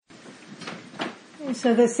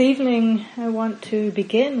So this evening I want to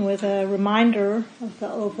begin with a reminder of the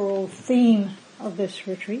overall theme of this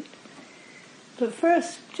retreat. But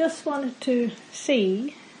first, just wanted to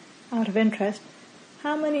see, out of interest,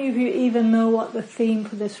 how many of you even know what the theme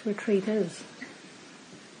for this retreat is?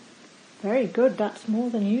 Very good, that's more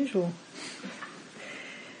than usual.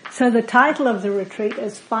 So the title of the retreat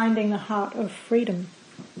is Finding the Heart of Freedom.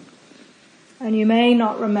 And you may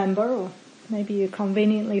not remember, or maybe you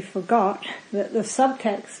conveniently forgot, that the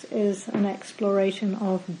subtext is an exploration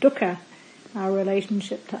of dukkha, our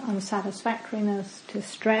relationship to unsatisfactoriness, to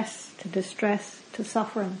stress, to distress, to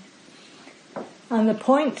suffering. And the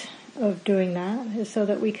point of doing that is so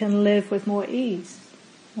that we can live with more ease,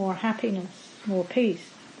 more happiness, more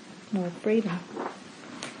peace, more freedom.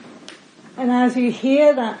 And as you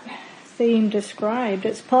hear that theme described,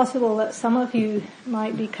 it's possible that some of you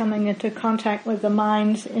might be coming into contact with the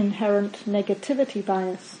mind's inherent negativity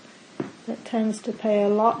bias that tends to pay a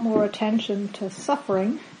lot more attention to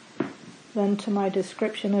suffering than to my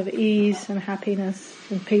description of ease and happiness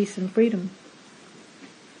and peace and freedom.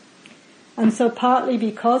 And so partly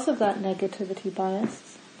because of that negativity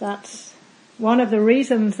bias, that's one of the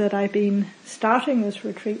reasons that I've been starting this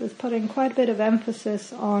retreat with putting quite a bit of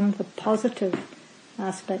emphasis on the positive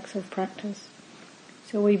aspects of practice.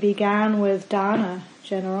 So we began with dana,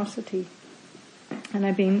 generosity, and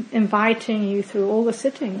I've been inviting you through all the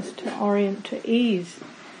sittings to orient to ease,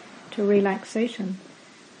 to relaxation,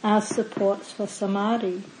 as supports for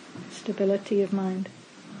samadhi, stability of mind.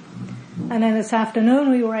 And then this afternoon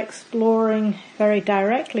we were exploring very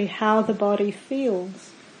directly how the body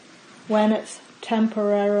feels when it's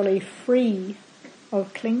temporarily free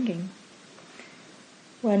of clinging.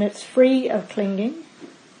 When it's free of clinging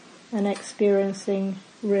and experiencing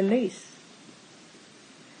release.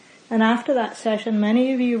 And after that session,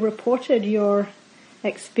 many of you reported your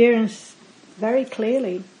experience very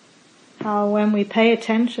clearly, how when we pay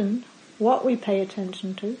attention, what we pay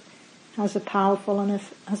attention to has a powerful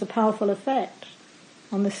effect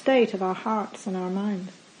on the state of our hearts and our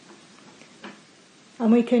minds.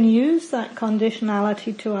 And we can use that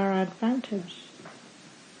conditionality to our advantage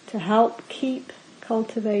to help keep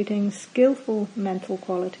cultivating skillful mental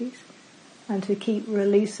qualities and to keep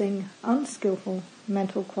releasing unskillful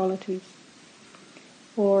mental qualities.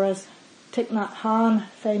 Or as Thich Nhat Hanh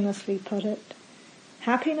famously put it,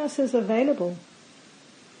 happiness is available.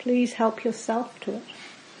 Please help yourself to it.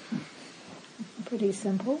 Pretty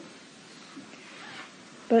simple.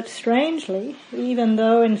 But strangely, even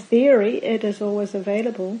though in theory it is always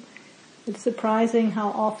available, it's surprising how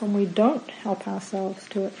often we don't help ourselves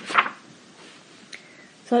to it.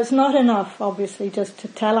 So it's not enough, obviously, just to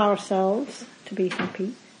tell ourselves to be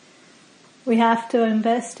happy. We have to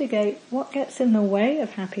investigate what gets in the way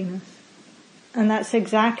of happiness. And that's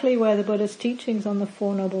exactly where the Buddha's teachings on the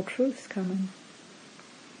Four Noble Truths come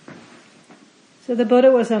in. So the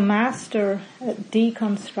Buddha was a master at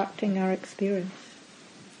deconstructing our experience,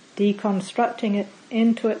 deconstructing it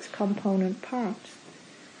into its component parts,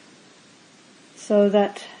 so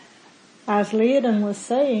that, as Liaden was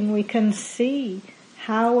saying, we can see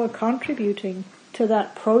how we're contributing to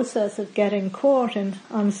that process of getting caught in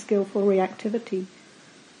unskillful reactivity.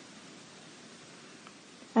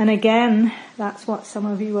 And again, that's what some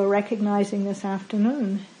of you are recognizing this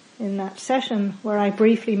afternoon in that session where I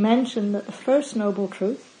briefly mentioned that the first noble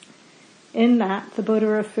truth, in that the Buddha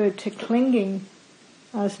referred to clinging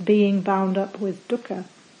as being bound up with dukkha.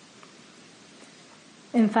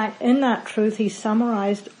 In fact, in that truth he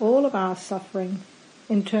summarized all of our suffering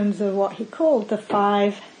in terms of what he called the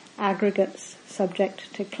 5 aggregates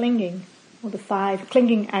subject to clinging, or the 5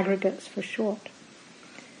 clinging aggregates for short.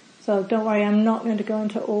 So don't worry, I'm not going to go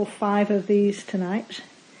into all 5 of these tonight,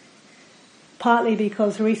 partly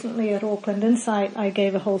because recently at Auckland Insight I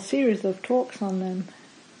gave a whole series of talks on them.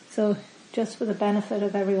 So just for the benefit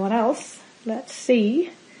of everyone else, let's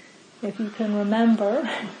see if you can remember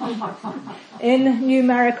in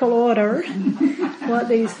numerical order what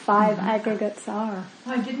these 5 aggregates are.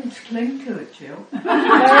 I didn't cling to it, Jill. Very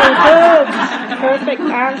good. Perfect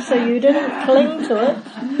answer. You didn't cling to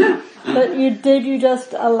it, but you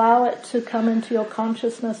just allow it to come into your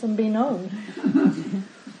consciousness and be known.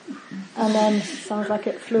 And then sounds like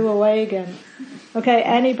it flew away again. Okay,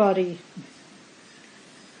 anybody?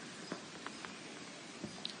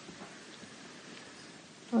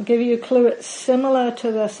 I'll give you a clue. It's similar to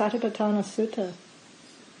the Satipatthana Sutta.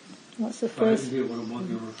 What's the first? I didn't hear what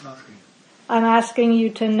you were asking. I'm asking you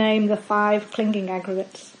to name the 5 clinging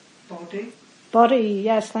aggregates. Body. Body,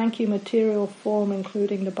 yes, thank you. Material form,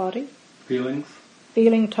 including the body. Feelings.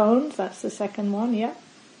 Feeling tones, that's the second one, yeah.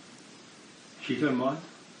 Chitta mind.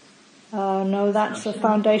 No, that's the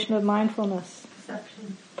foundation of mindfulness.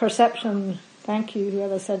 Perception. Thank you,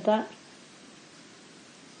 whoever said that.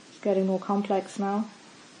 It's getting more complex now.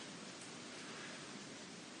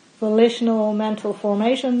 Volitional mental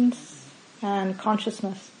formations and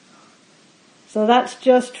consciousness. So that's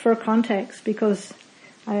just for context, because,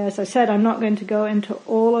 as I said, I'm not going to go into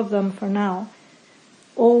all of them for now.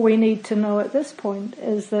 All we need to know at this point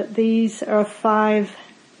is that these are 5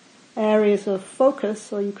 areas of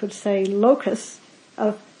focus, or you could say locus,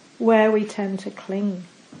 of where we tend to cling,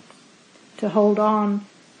 to hold on,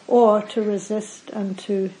 or to resist and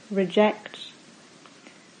to reject.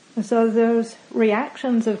 And so those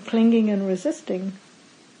reactions of clinging and resisting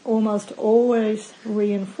almost always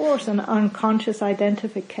reinforce an unconscious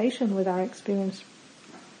identification with our experience,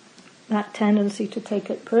 that tendency to take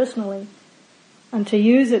it personally and to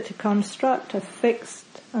use it to construct a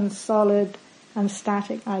fixed and solid and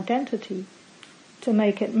static identity, to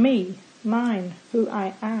make it me, mine, who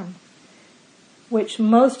I am, which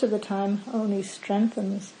most of the time only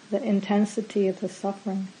strengthens the intensity of the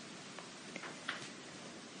suffering.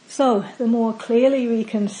 So, the more clearly we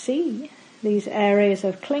can see these areas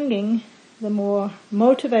of clinging, the more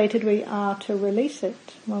motivated we are to release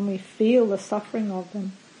it when we feel the suffering of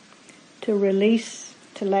them. To release,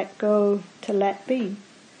 to let go, to let be,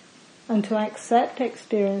 and to accept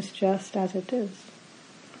experience just as it is.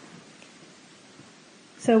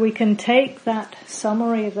 So we can take that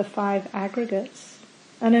summary of the 5 aggregates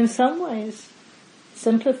and in some ways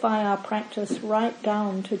simplify our practice right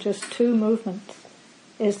down to just 2 movements.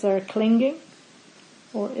 Is there clinging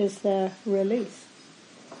or is there release?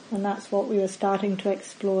 And that's what we were starting to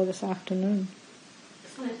explore this afternoon.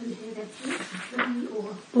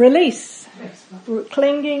 Release.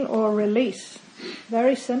 Clinging or release.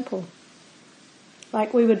 Very simple.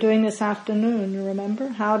 Like we were doing this afternoon, remember?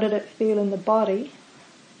 How did it feel in the body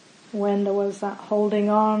when there was that holding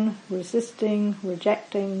on, resisting,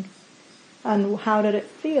 rejecting? And how did it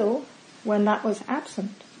feel when that was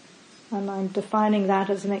absent? And I'm defining that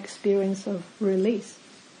as an experience of release,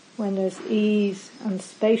 when there's ease and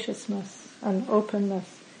spaciousness and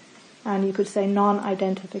openness, and you could say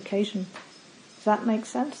non-identification. Does that make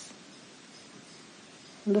sense?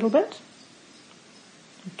 A little bit?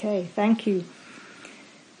 Okay, thank you.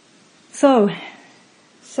 So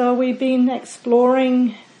we've been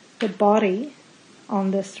exploring the body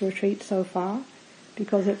on this retreat so far,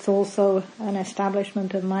 because it's also an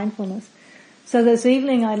establishment of mindfulness. So this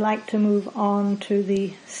evening I'd like to move on to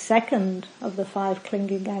the second of the 5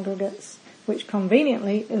 clinging aggregates, which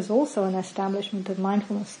conveniently is also an establishment of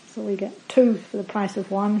mindfulness. So we get 2 for the price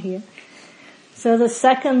of 1 here. So the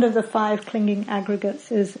second of the 5 clinging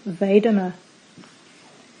aggregates is vedana.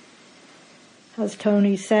 As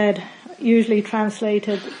Tony said,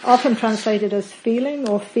 often translated as feeling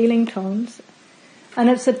or feeling tones. And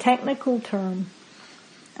it's a technical term.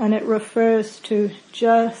 And it refers to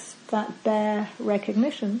just that bare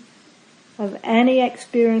recognition of any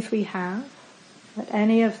experience we have, at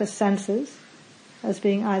any of the senses, as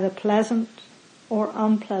being either pleasant or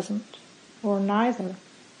unpleasant, or neither,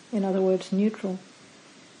 in other words, neutral.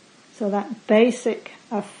 So that basic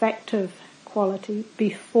affective quality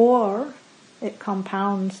before it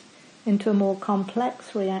compounds into a more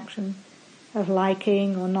complex reaction of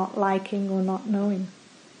liking or not knowing.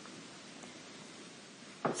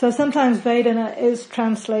 So sometimes Vedana is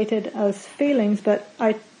translated as feelings, but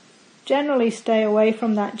I generally stay away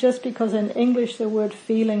from that just because in English the word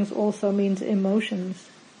feelings also means emotions.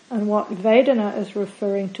 And what Vedana is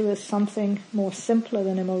referring to is something more simpler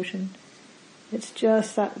than emotion. It's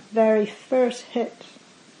just that very first hit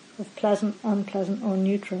of pleasant, unpleasant or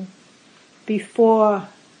neutral before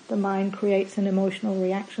the mind creates an emotional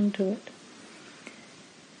reaction to it.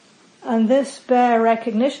 And this bare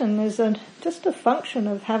recognition is just a function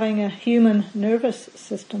of having a human nervous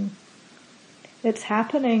system. It's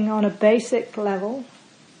happening on a basic level,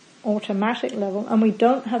 automatic level, and we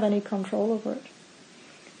don't have any control over it.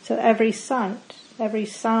 So every sight, every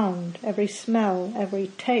sound, every smell, every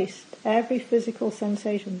taste, every physical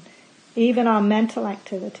sensation, even our mental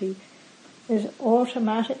activity, is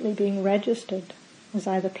automatically being registered as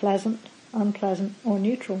either pleasant, unpleasant, or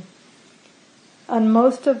neutral. And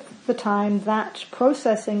most of the time that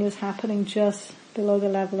processing is happening just below the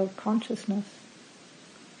level of consciousness.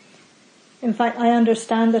 In fact, I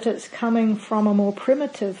understand that it's coming from a more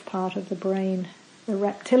primitive part of the brain, the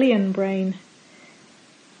reptilian brain.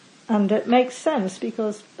 And it makes sense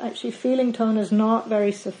because actually feeling tone is not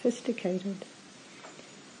very sophisticated.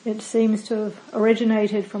 It seems to have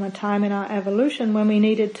originated from a time in our evolution when we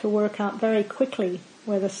needed to work out very quickly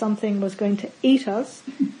whether something was going to eat us,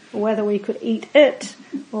 or whether we could eat it,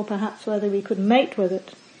 or perhaps whether we could mate with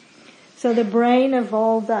it. So the brain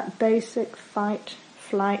evolved that basic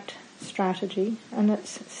fight-flight strategy, and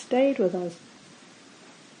it's stayed with us.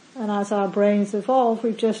 And as our brains evolve,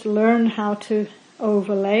 we've just learned how to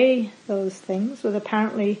overlay those things with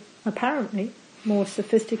apparently more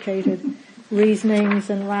sophisticated reasonings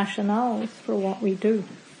and rationales for what we do.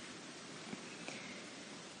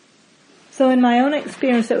 So in my own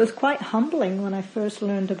experience, it was quite humbling when I first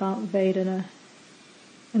learned about Vedana,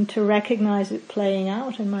 and to recognize it playing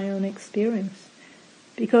out in my own experience.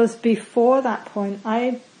 Because before that point,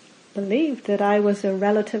 I believed that I was a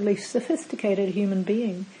relatively sophisticated human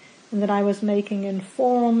being, and that I was making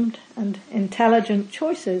informed and intelligent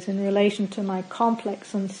choices in relation to my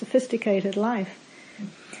complex and sophisticated life.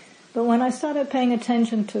 But when I started paying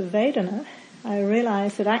attention to Vedana, I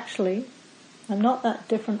realized that actually I'm not that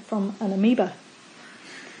different from an amoeba.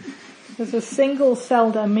 There's a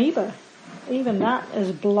single-celled amoeba. Even that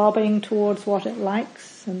is blobbing towards what it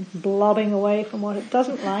likes and blobbing away from what it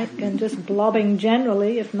doesn't like, and just blobbing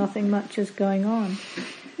generally if nothing much is going on.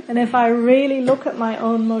 And if I really look at my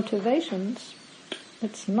own motivations,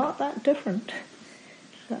 it's not that different.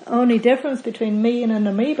 The only difference between me and an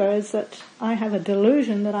amoeba is that I have a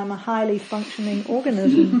delusion that I'm a highly functioning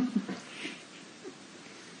organism.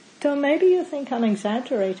 So maybe you think I'm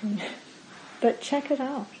exaggerating, but check it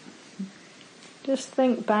out. Just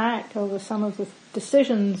think back over some of the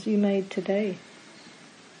decisions you made today.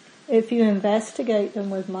 If you investigate them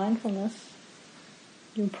with mindfulness,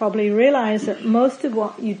 you'll probably realize that most of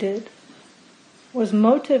what you did was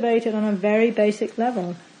motivated on a very basic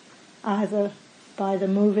level, either by the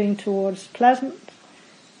moving towards pleasant,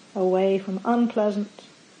 away from unpleasant,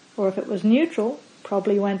 or if it was neutral,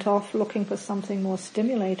 probably went off looking for something more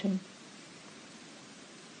stimulating.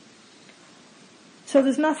 So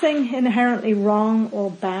there's nothing inherently wrong or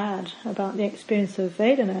bad about the experience of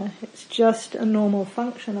Vedana. It's just a normal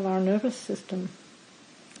function of our nervous system.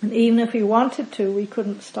 And even if we wanted to, we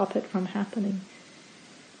couldn't stop it from happening,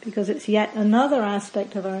 because it's yet another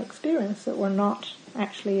aspect of our experience that we're not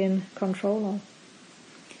actually in control of.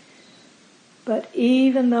 But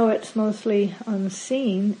even though it's mostly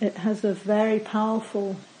unseen, it has a very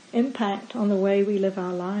powerful impact on the way we live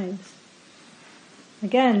our lives.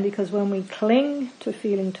 Again, because when we cling to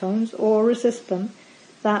feeling tones or resist them,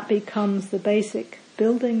 that becomes the basic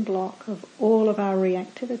building block of all of our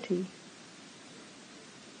reactivity.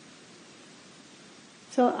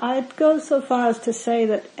 So I'd go so far as to say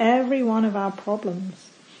that every one of our problems,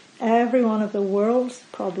 every one of the world's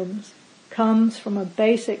problems, comes from a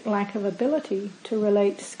basic lack of ability to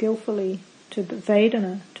relate skillfully to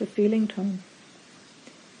Vedana, to feeling tone.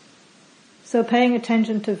 So paying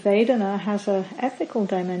attention to Vedana has an ethical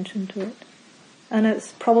dimension to it. And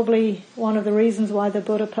it's probably one of the reasons why the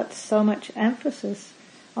Buddha puts so much emphasis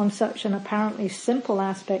on such an apparently simple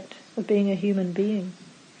aspect of being a human being.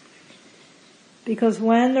 Because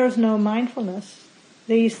when there's no mindfulness,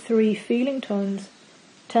 these three feeling tones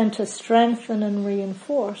tend to strengthen and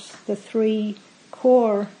reinforce the three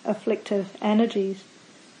core afflictive energies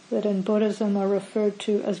that in Buddhism are referred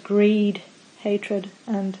to as greed, hatred,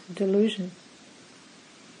 and delusion.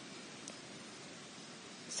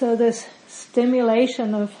 So this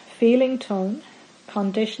stimulation of feeling tone,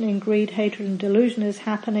 conditioning greed, hatred, and delusion is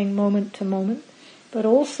happening moment to moment, but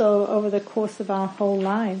also over the course of our whole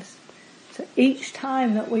lives. So each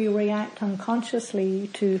time that we react unconsciously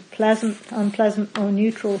to pleasant, unpleasant, or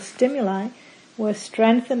neutral stimuli, we're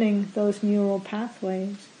strengthening those neural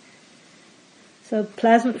pathways. So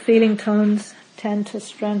pleasant feeling tones tend to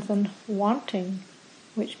strengthen wanting,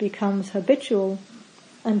 which becomes habitual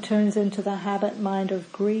and turns into the habit mind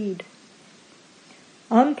of greed.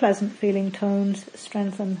 Unpleasant feeling tones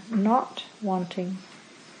strengthen not wanting,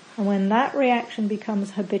 and when that reaction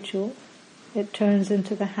becomes habitual, it turns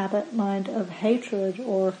into the habit mind of hatred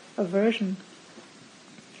or aversion.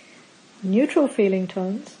 Neutral feeling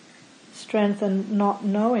tones strengthen not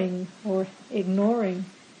knowing or ignoring,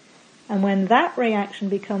 and when that reaction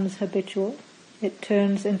becomes habitual, it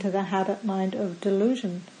turns into the habit mind of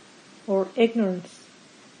delusion or ignorance.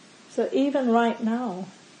 So even right now,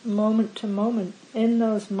 moment to moment, in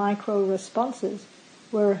those micro responses,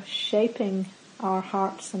 we're shaping our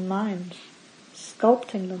hearts and minds,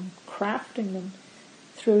 sculpting them, crafting them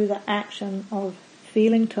through the action of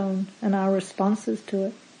feeling tone and our responses to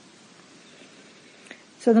it.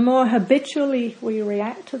 So the more habitually we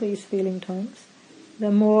react to these feeling tones,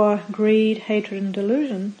 the more greed, hatred, and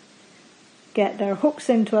delusion get their hooks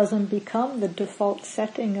into us and become the default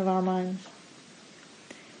setting of our minds.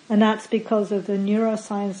 And that's because of the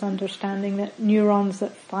neuroscience understanding that neurons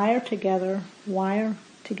that fire together wire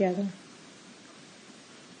together.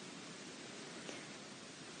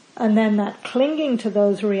 And then that clinging to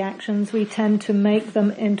those reactions, we tend to make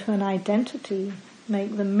them into an identity,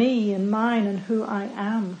 make them me and mine and who I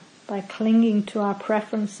am, by clinging to our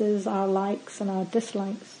preferences, our likes and our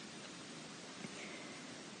dislikes.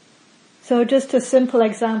 So just a simple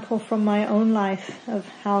example from my own life of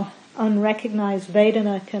how unrecognized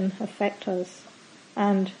vedana can affect us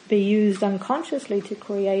and be used unconsciously to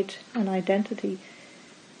create an identity.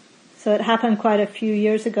 So it happened quite a few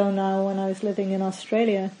years ago now when I was living in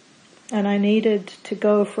Australia, and I needed to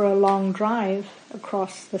go for a long drive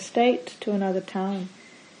across the state to another town.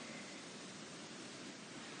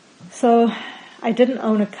 So I didn't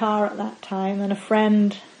own a car at that time, and a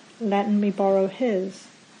friend let me borrow his.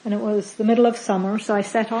 And it was the middle of summer, so I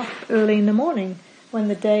set off early in the morning when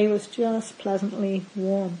the day was just pleasantly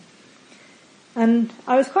warm. And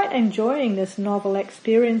I was quite enjoying this novel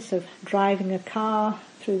experience of driving a car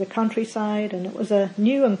through the countryside, and it was a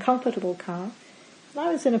new and comfortable car. And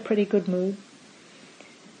I was in a pretty good mood.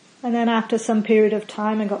 And then after some period of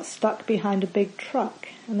time I got stuck behind a big truck,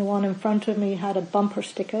 and the one in front of me had a bumper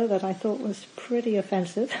sticker that I thought was pretty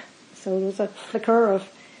offensive. So there was a flicker of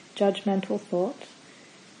judgmental thoughts.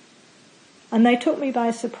 And they took me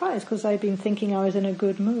by surprise because I'd been thinking I was in a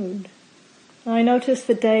good mood. And I noticed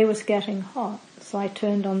the day was getting hot, so I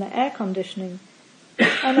turned on the air conditioning.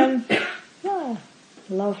 And then,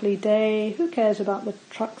 lovely day, who cares about the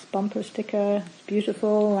truck's bumper sticker? It's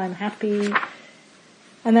beautiful, I'm happy.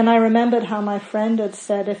 And then I remembered how my friend had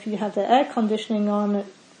said if you have the air conditioning on, it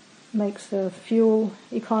makes the fuel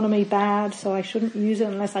economy bad, so I shouldn't use it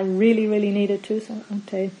unless I really, really needed to, so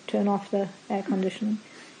I'd turn off the air conditioning.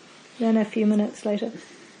 Then a few minutes later,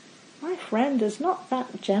 my friend is not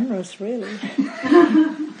that generous, really.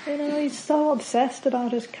 He's so obsessed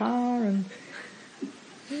about his car, and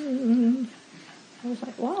I was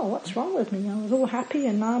like, wow, what's wrong with me? I was all happy,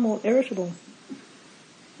 and now I'm all irritable.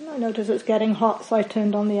 And I noticed it's getting hot, so I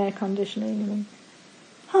turned on the air conditioning, and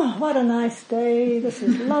oh, what a nice day, this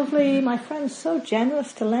is lovely, my friend's so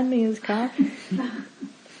generous to lend me his car.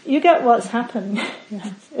 You get what's happening.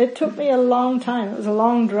 Yes. It took me a long time. It was a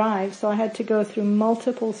long drive, so I had to go through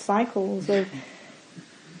multiple cycles of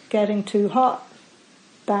getting too hot,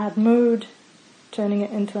 bad mood, turning it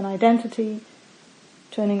into an identity,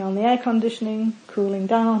 turning on the air conditioning, cooling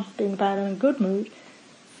down, being bad in a good mood.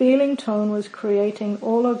 Feeling tone was creating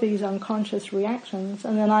all of these unconscious reactions,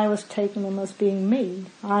 and then I was taking them as being me.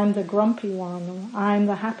 I'm the grumpy one, or I'm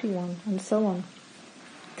the happy one, and so on.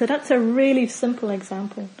 So that's a really simple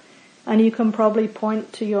example. And you can probably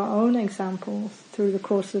point to your own examples through the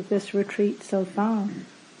course of this retreat so far.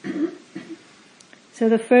 So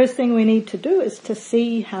the first thing we need to do is to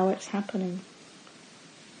see how it's happening.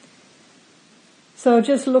 So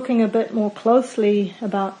just looking a bit more closely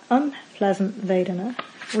about unpleasant vedana,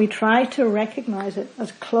 we try to recognize it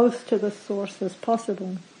as close to the source as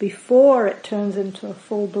possible before it turns into a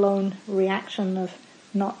full-blown reaction of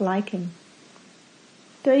not liking.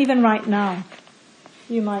 So even right now,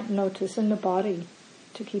 you might notice in the body,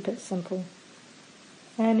 to keep it simple,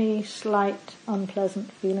 any slight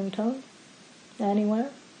unpleasant feeling tone,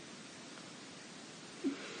 anywhere.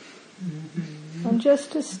 And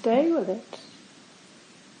just to stay with it,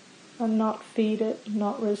 and not feed it,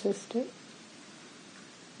 not resist it.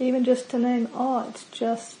 Even just to name, it's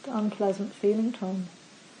just unpleasant feeling tone.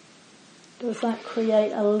 Does that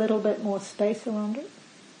create a little bit more space around it?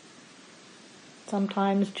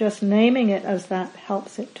 Sometimes just naming it as that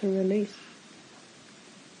helps it to release.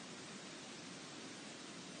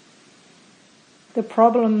 The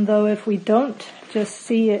problem, though, if we don't just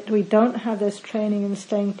see it, we don't have this training in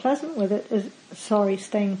staying present with it,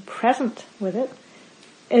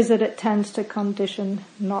 is that it tends to condition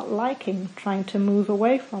not liking, trying to move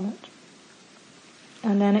away from it.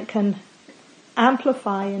 And then it can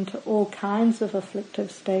amplify into all kinds of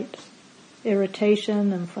afflictive states.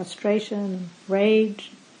 Irritation and frustration, and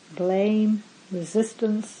rage, blame,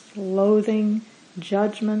 resistance, loathing,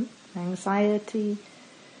 judgment, anxiety,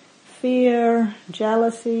 fear,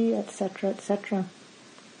 jealousy, etc., etc.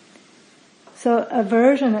 So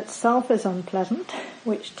aversion itself is unpleasant,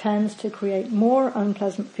 which tends to create more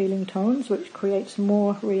unpleasant feeling tones, which creates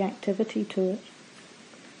more reactivity to it.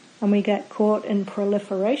 And we get caught in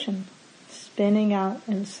proliferation, spinning out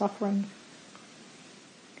in suffering.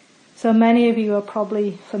 So many of you are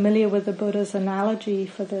probably familiar with the Buddha's analogy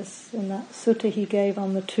for this in that sutta he gave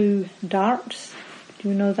on the two darts. Do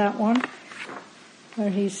you know that one? Where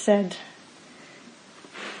he said,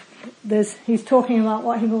 he's talking about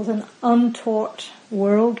what he calls an untaught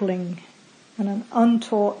worldling. And an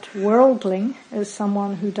untaught worldling is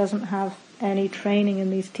someone who doesn't have any training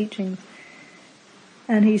in these teachings.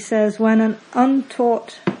 And he says, when an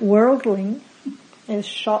untaught worldling is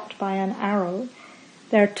shot by an arrow,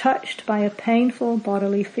 they're touched by a painful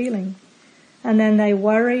bodily feeling. And then they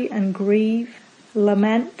worry and grieve,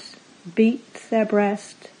 lament, beat their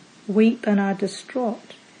breast, weep and are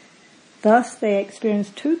distraught. Thus they experience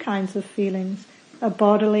two kinds of feelings, a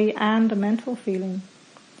bodily and a mental feeling.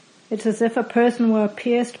 It's as if a person were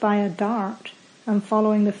pierced by a dart, and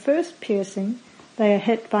following the first piercing, they are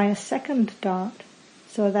hit by a second dart,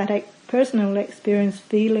 so that a person will experience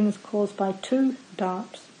feelings caused by two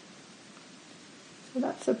darts. So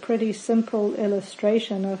that's a pretty simple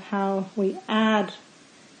illustration of how we add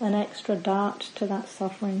an extra dart to that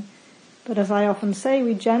suffering. But as I often say,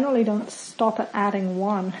 we generally don't stop at adding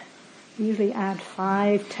one. We usually add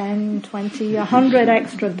 5, 10, 20, 100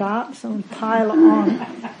 extra darts and pile on.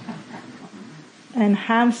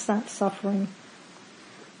 Enhance that suffering.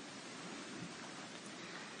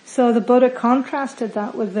 So the Buddha contrasted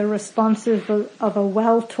that with the responses of a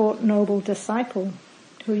well-taught noble disciple,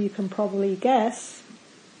 who you can probably guess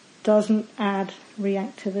doesn't add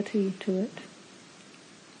reactivity to it.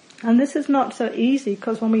 And this is not so easy,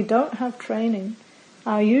 because when we don't have training,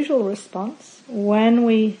 our usual response when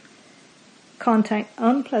we contact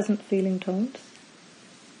unpleasant feeling tones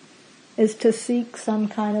is to seek some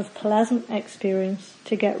kind of pleasant experience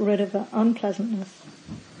to get rid of the unpleasantness.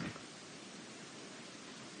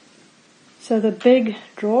 So the big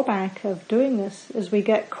drawback of doing this is we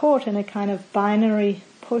get caught in a kind of binary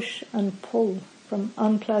push and pull from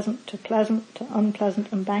unpleasant to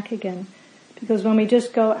unpleasant and back again. Because when we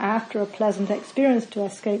just go after a pleasant experience to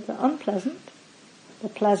escape the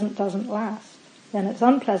pleasant doesn't last. Then it's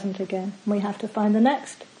unpleasant again, and we have to find the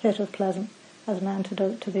next hit of pleasant as an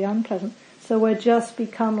antidote to the unpleasant. So we're just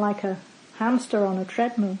become like a hamster on a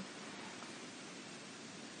treadmill.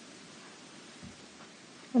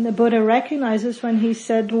 And the Buddha recognizes when he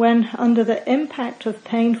said, when under the impact of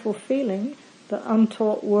painful feeling, the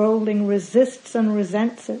untaught worldling resists and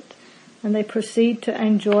resents it, and they proceed to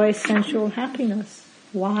enjoy sensual happiness.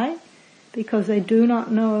 Why? Because they do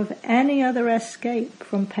not know of any other escape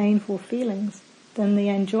from painful feelings than the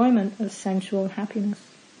enjoyment of sensual happiness.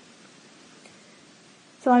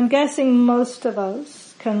 So I'm guessing most of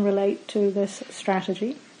us can relate to this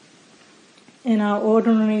strategy. In our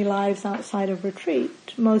ordinary lives outside of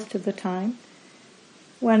retreat, most of the time,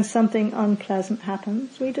 when something unpleasant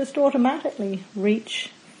happens, we just automatically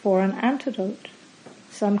reach for an antidote,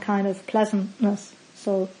 some kind of pleasantness.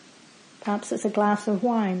 So perhaps it's a glass of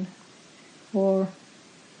wine, or a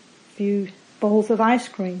few bowls of ice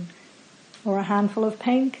cream, or a handful of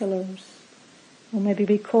painkillers, or maybe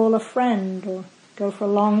we call a friend, or go for a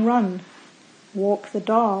long run, walk the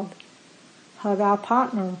dog, hug our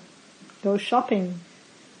partner, go shopping,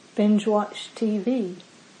 binge watch TV.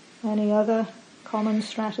 Any other common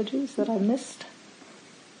strategies that I missed?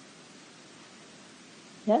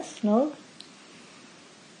 Yes? No?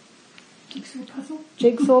 Jigsaw puzzle?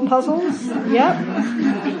 Jigsaw puzzles? Yep.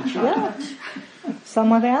 Yeah.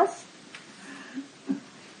 Someone else?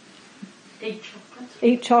 Eat chocolate.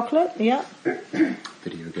 Eat chocolate? Yeah.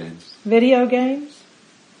 Video games.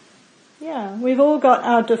 Yeah, we've all got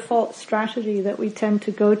our default strategy that we tend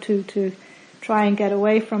to go to try and get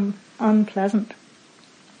away from unpleasant.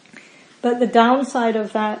 But the downside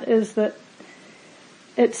of that is that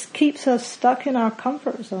it keeps us stuck in our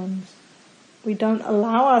comfort zones. We don't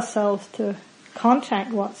allow ourselves to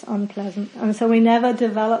contact what's unpleasant, and so we never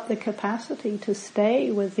develop the capacity to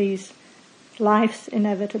stay with these life's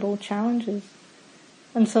inevitable challenges.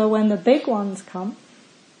 And so when the big ones come,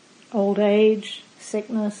 old age,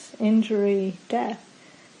 sickness, injury, death,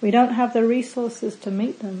 we don't have the resources to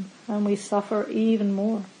meet them, and we suffer even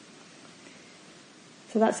more.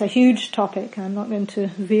 So that's a huge topic. I'm not going to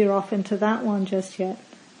veer off into that one just yet.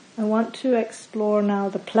 I want to explore now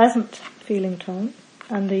the pleasant feeling tone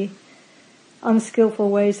and the unskillful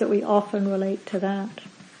ways that we often relate to that.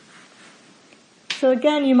 So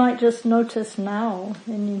again, you might just notice now,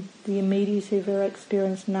 in the immediacy of your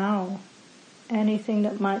experience now, anything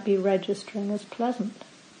that might be registering as pleasant.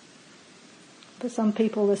 For some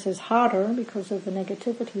people this is harder because of the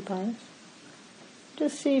negativity bias.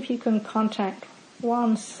 Just see if you can contact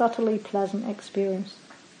one subtly pleasant experience.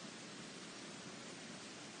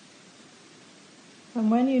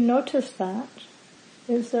 And when you notice that,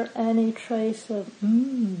 is there any trace of,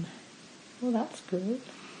 well, that's good.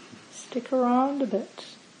 Stick around a bit.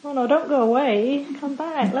 Oh no, don't go away. Come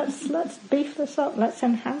back. Let's beef this up. Let's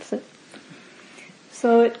enhance it.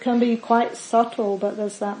 So it can be quite subtle, but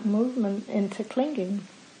there's that movement into clinging,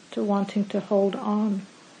 to wanting to hold on.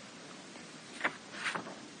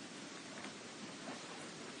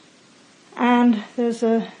 And there's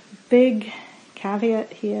a big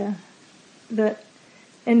caveat here that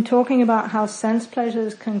in talking about how sense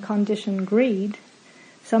pleasures can condition greed,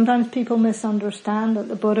 sometimes people misunderstand that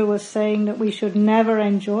the Buddha was saying that we should never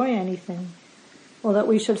enjoy anything, or that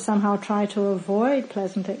we should somehow try to avoid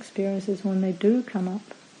pleasant experiences when they do come up.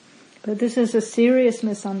 But this is a serious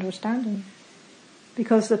misunderstanding,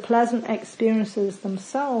 because the pleasant experiences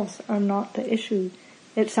themselves are not the issue.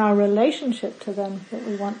 It's our relationship to them that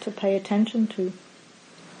we want to pay attention to.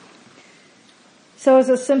 So as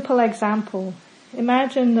a simple example,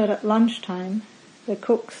 imagine that at lunchtime the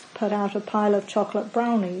cooks put out a pile of chocolate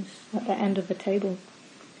brownies at the end of the table.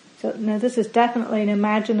 So now this is definitely an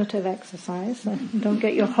imaginative exercise, so don't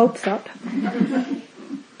get your hopes up.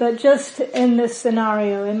 But just in this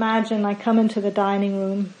scenario, imagine I come into the dining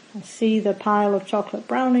room, I see the pile of chocolate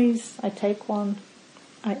brownies, I take one,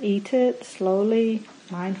 I eat it slowly,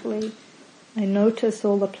 mindfully. I notice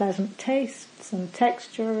all the pleasant tastes and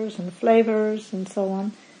textures and flavors and so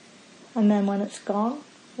on. And then when it's gone,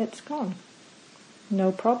 it's gone.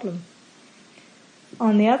 No problem.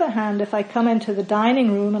 On the other hand, if I come into the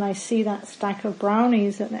dining room and I see that stack of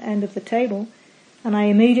brownies at the end of the table, and I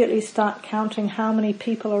immediately start counting how many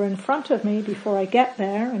people are in front of me before I get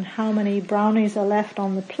there, and how many brownies are left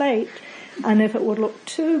on the plate, and if it would look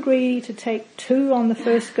too greedy to take 2 on the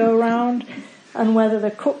first go round, and whether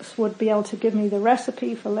the cooks would be able to give me the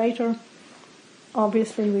recipe for later,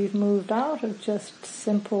 obviously we've moved out of just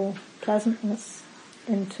simple pleasantness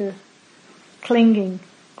into clinging,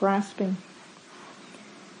 grasping.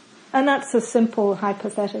 And that's a simple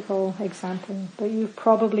hypothetical example, but you've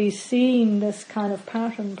probably seen this kind of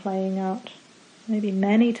pattern playing out maybe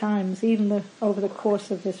many times, even over the course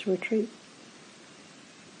of this retreat.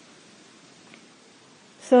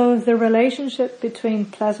 So the relationship between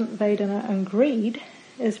pleasant Vedana and greed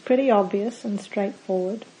is pretty obvious and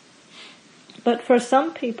straightforward. But for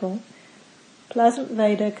some people, pleasant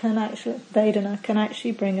Vedana can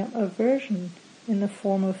actually bring up aversion in the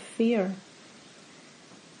form of fear.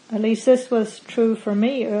 At least this was true for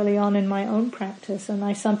me early on in my own practice, and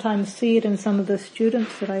I sometimes see it in some of the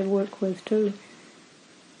students that I work with too.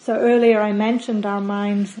 So earlier I mentioned our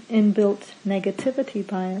mind's inbuilt negativity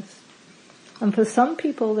bias. And for some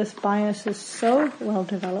people this bias is so well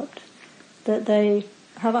developed that they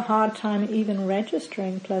have a hard time even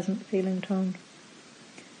registering pleasant feeling tone.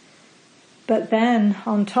 But then,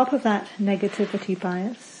 on top of that negativity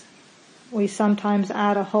bias, we sometimes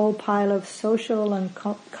add a whole pile of social and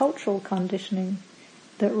cultural conditioning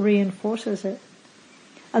that reinforces it.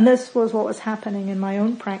 And this was what was happening in my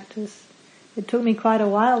own practice. It took me quite a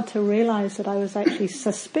while to realize that I was actually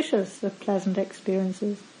suspicious of pleasant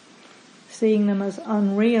experiences, seeing them as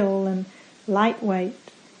unreal and lightweight,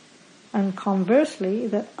 and conversely,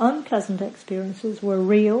 that unpleasant experiences were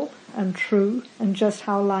real and true and just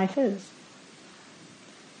how life is.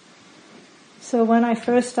 So when I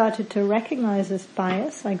first started to recognize this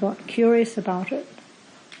bias, I got curious about it.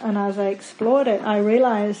 And as I explored it, I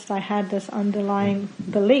realized I had this underlying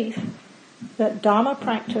belief that Dharma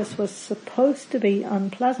practice was supposed to be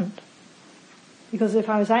unpleasant. Because if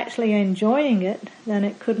I was actually enjoying it, then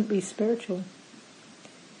it couldn't be spiritual.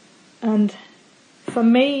 And for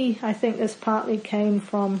me, I think this partly came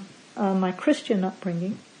from my Christian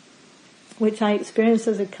upbringing, which I experienced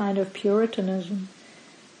as a kind of Puritanism.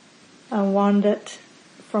 And one that,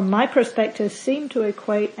 from my perspective, seemed to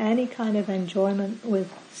equate any kind of enjoyment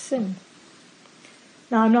with sin.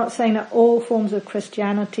 Now, I'm not saying that all forms of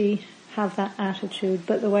Christianity have that attitude,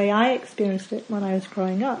 but the way I experienced it when I was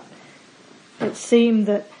growing up, it seemed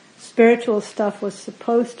that spiritual stuff was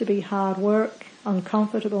supposed to be hard work,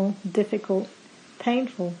 uncomfortable, difficult,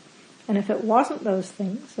 painful. And if it wasn't those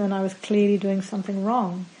things, then I was clearly doing something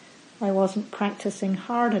wrong. I wasn't practicing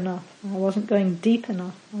hard enough. I wasn't going deep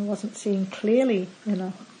enough. I wasn't seeing clearly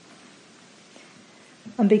enough.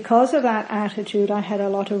 And because of that attitude, I had a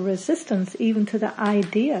lot of resistance even to the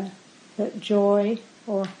idea that joy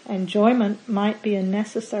or enjoyment might be a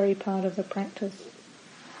necessary part of the practice.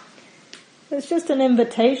 It's just an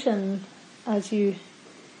invitation as you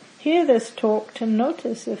hear this talk to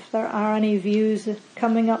notice if there are any views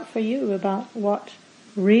coming up for you about what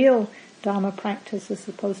real Dharma practice is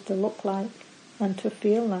supposed to look like and to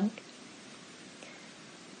feel like.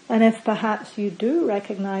 And if perhaps you do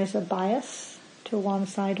recognize a bias to one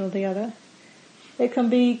side or the other, it can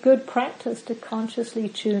be good practice to consciously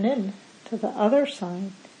tune in to the other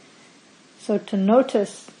side. So to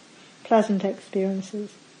notice pleasant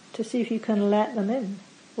experiences to see if you can let them in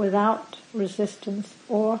without resistance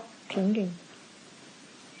or clinging.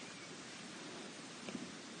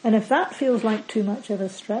 And if that feels like too much of a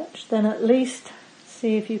stretch, then at least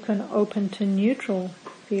see if you can open to neutral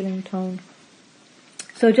feeling tone.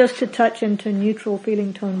 So just to touch into neutral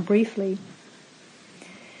feeling tone briefly,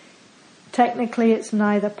 technically it's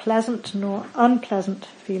neither pleasant nor unpleasant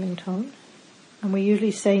feeling tone. And we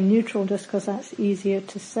usually say neutral just because that's easier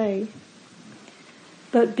to say.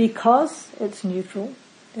 But because it's neutral,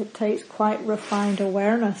 it takes quite refined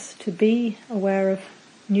awareness to be aware of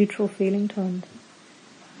neutral feeling tones.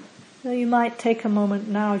 So you might take a moment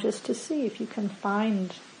now just to see if you can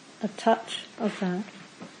find a touch of that.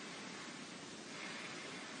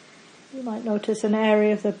 You might notice an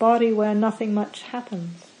area of the body where nothing much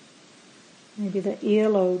happens. Maybe the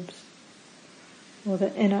earlobes, or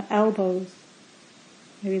the inner elbows,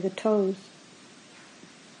 maybe the toes.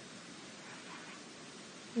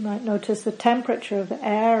 You might notice the temperature of the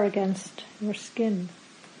air against your skin.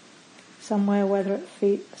 Somewhere where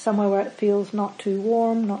it feels not too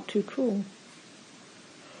warm, not too cool.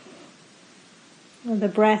 And the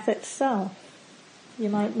breath itself. You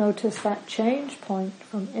might notice that change point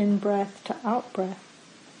from in-breath to out-breath.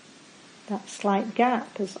 That slight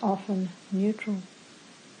gap is often neutral.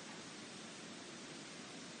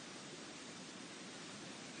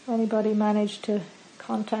 Anybody manage to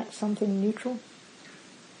contact something neutral?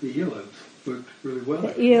 The earlobes worked really well.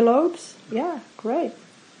 The earlobes? Yeah, great.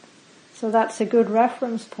 So that's a good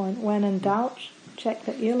reference point. When in doubt, check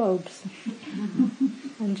the earlobes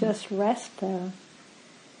and just rest there.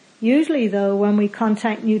 Usually though, when we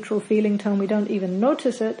contact neutral feeling tone, we don't even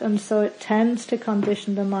notice it, and so it tends to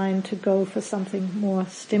condition the mind to go for something more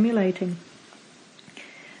stimulating.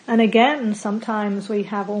 And again, sometimes we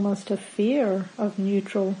have almost a fear of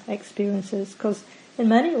neutral experiences, because in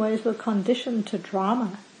many ways we're conditioned to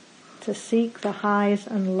drama, to seek the highs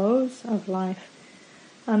and lows of life.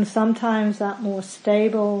 And sometimes that more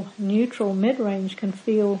stable, neutral mid-range can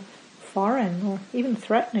feel foreign or even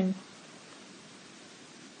threatening.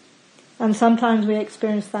 And sometimes we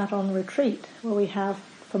experience that on retreat, where we have,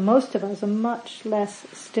 for most of us, a much less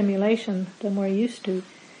stimulation than we're used to.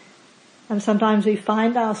 And sometimes we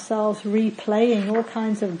find ourselves replaying all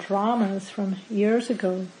kinds of dramas from years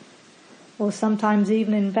ago, or sometimes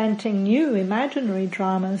even inventing new imaginary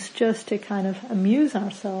dramas just to kind of amuse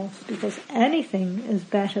ourselves, because anything is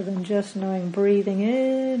better than just knowing breathing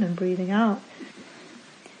in and breathing out.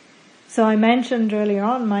 So I mentioned earlier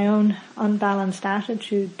on my own unbalanced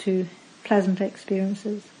attitude to pleasant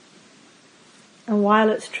experiences. And while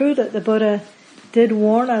it's true that the Buddha did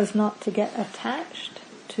warn us not to get attached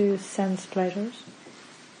to sense pleasures,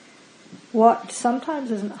 what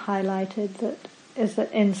sometimes isn't highlighted is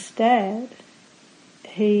that instead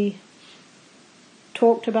he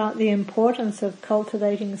talked about the importance of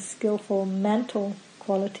cultivating skillful mental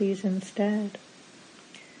qualities instead.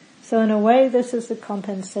 So in a way this is the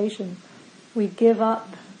compensation. We give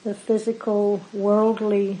up the physical,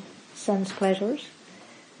 worldly sense pleasures,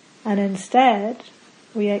 and instead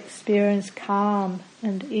we experience calm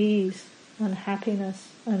and ease and happiness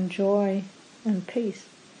and joy and peace.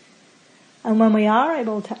 And when we are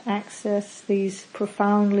able to access these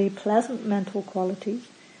profoundly pleasant mental qualities,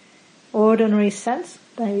 ordinary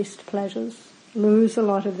sense-based pleasures lose a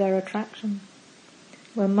lot of their attraction.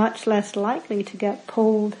 We're much less likely to get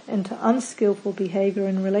pulled into unskillful behavior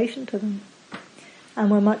in relation to them. And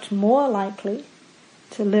we're much more likely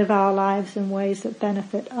to live our lives in ways that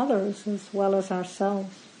benefit others as well as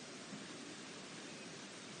ourselves.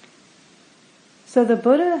 So the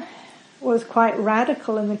Buddha was quite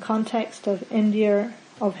radical in the context of India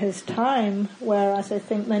of his time, where, as I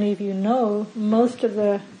think many of you know, most of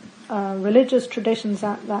the religious traditions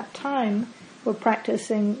at that time were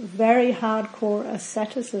practicing very hardcore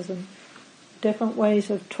asceticism, different ways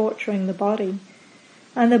of torturing the body.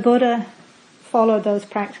 And the Buddha followed those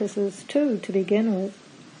practices too, to begin with.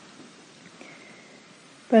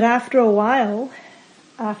 But after a while,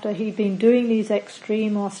 after he'd been doing these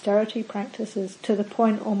extreme austerity practices to the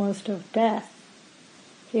point almost of death,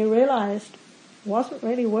 he realized it wasn't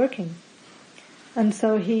really working. And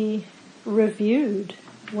so he reviewed,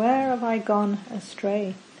 where have I gone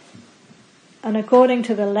astray? And according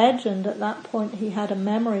to the legend, at that point he had a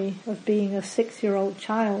memory of being a 6-year-old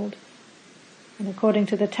child. And according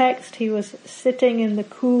to the text, he was sitting in the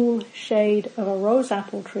cool shade of a rose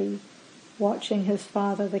apple tree, watching his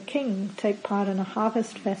father, the king, take part in a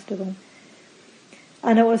harvest festival.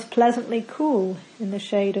 And it was pleasantly cool in the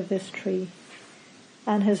shade of this tree.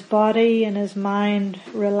 And his body and his mind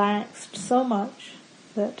relaxed so much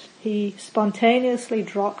that he spontaneously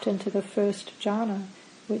dropped into the first jhana,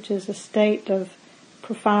 which is a state of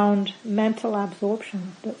profound mental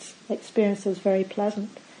absorption that's experienced as very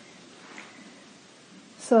pleasant.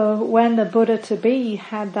 So when the Buddha-to-be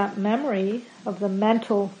had that memory of the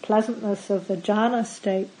mental pleasantness of the jhana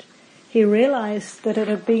state, he realized that it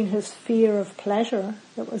had been his fear of pleasure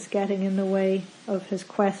that was getting in the way of his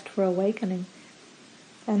quest for awakening.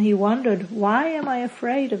 And he wondered, why am I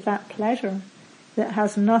afraid of that pleasure that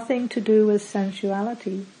has nothing to do with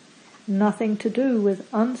sensuality, nothing to do with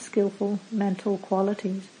unskillful mental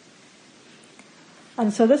qualities?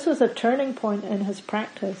 And so this was a turning point in his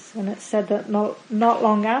practice, and it said that not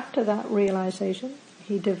long after that realization,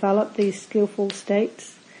 he developed these skillful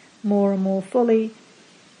states more and more fully,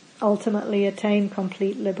 ultimately attained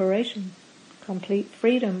complete liberation, complete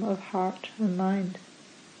freedom of heart and mind.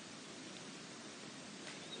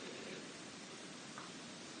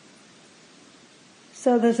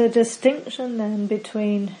 So there's a distinction then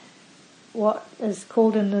between what is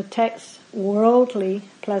called in the text worldly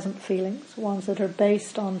pleasant feelings, ones that are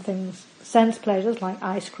based on things, sense pleasures like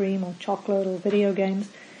ice cream or chocolate or video games,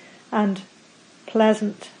 and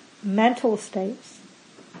pleasant mental states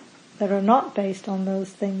that are not based on those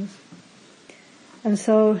things. And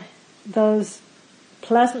so those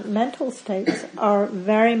pleasant mental states are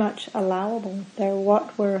very much allowable. They're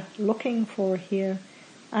what we're looking for here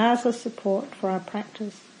as a support for our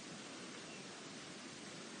practice.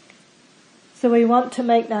 So we want to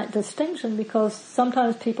make that distinction because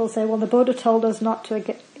sometimes people say, well, the Buddha told us not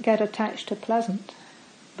to get attached to pleasant.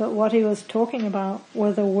 But what he was talking about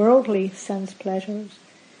were the worldly sense pleasures.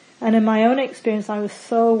 And in my own experience, I was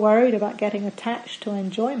so worried about getting attached to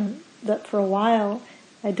enjoyment that for a while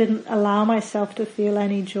I didn't allow myself to feel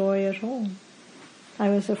any joy at all. I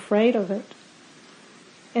was afraid of it.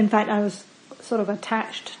 In fact, I was sort of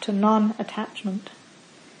attached to non-attachment.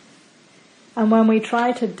 And when we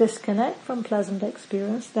try to disconnect from pleasant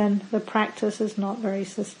experience, then the practice is not very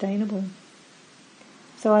sustainable.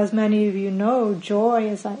 So as many of you know, joy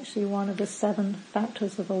is actually one of the 7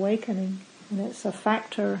 factors of awakening. And it's a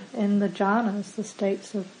factor in the jhanas, the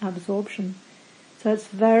states of absorption. So it's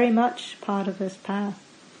very much part of this path.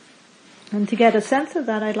 And to get a sense of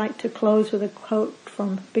that, I'd like to close with a quote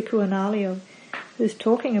from Bhikkhu Analayo, who's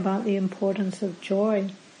talking about the importance of joy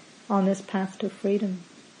on this path to freedom.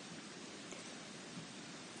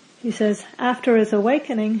 He says, after his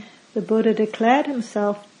awakening, the Buddha declared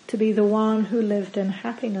himself to be the one who lived in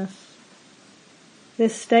happiness.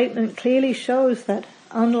 This statement clearly shows that,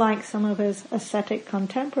 unlike some of his ascetic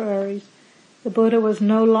contemporaries, the Buddha was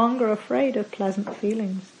no longer afraid of pleasant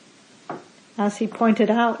feelings. As he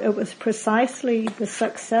pointed out, it was precisely the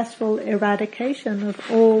successful eradication of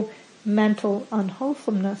all mental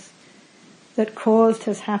unwholesomeness that caused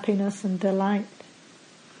his happiness and delight.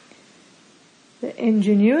 The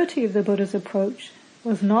ingenuity of the Buddha's approach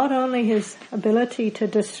was not only his ability to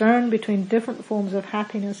discern between different forms of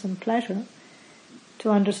happiness and pleasure, to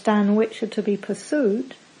understand which are to be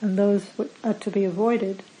pursued and those which are to be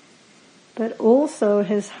avoided, but also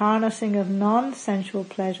his harnessing of non-sensual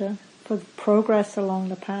pleasure for progress along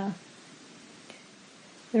the path.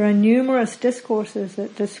 There are numerous discourses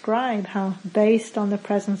that describe how, based on the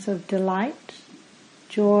presence of delight,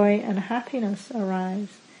 joy and happiness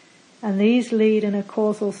arise, and these lead in a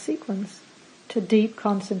causal sequence to deep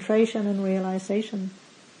concentration and realization.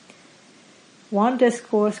 One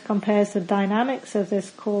discourse compares the dynamics of this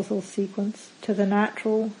causal sequence to the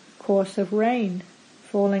natural course of rain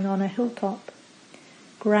falling on a hilltop,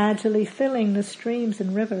 gradually filling the streams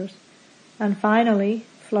and rivers, and finally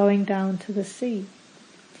flowing down to the sea.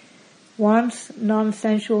 Once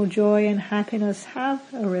non-sensual joy and happiness have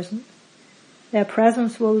arisen, their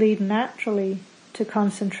presence will lead naturally to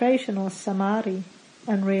concentration or samadhi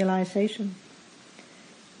and realization.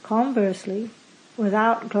 Conversely,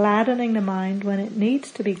 without gladdening the mind when it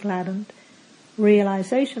needs to be gladdened,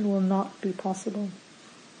 realization will not be possible.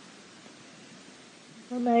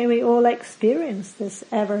 Well, may we all experience this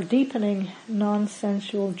ever-deepening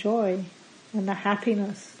non-sensual joy and the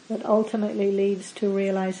happiness that ultimately leads to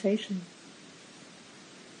realization.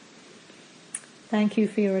 Thank you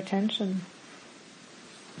for your attention.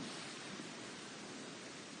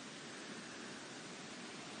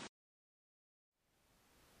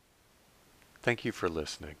 Thank you for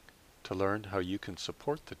listening. To learn how you can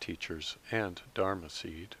support the teachers and Dharma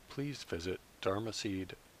Seed, please visit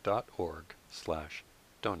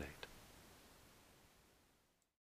dharmaseed.org/donate.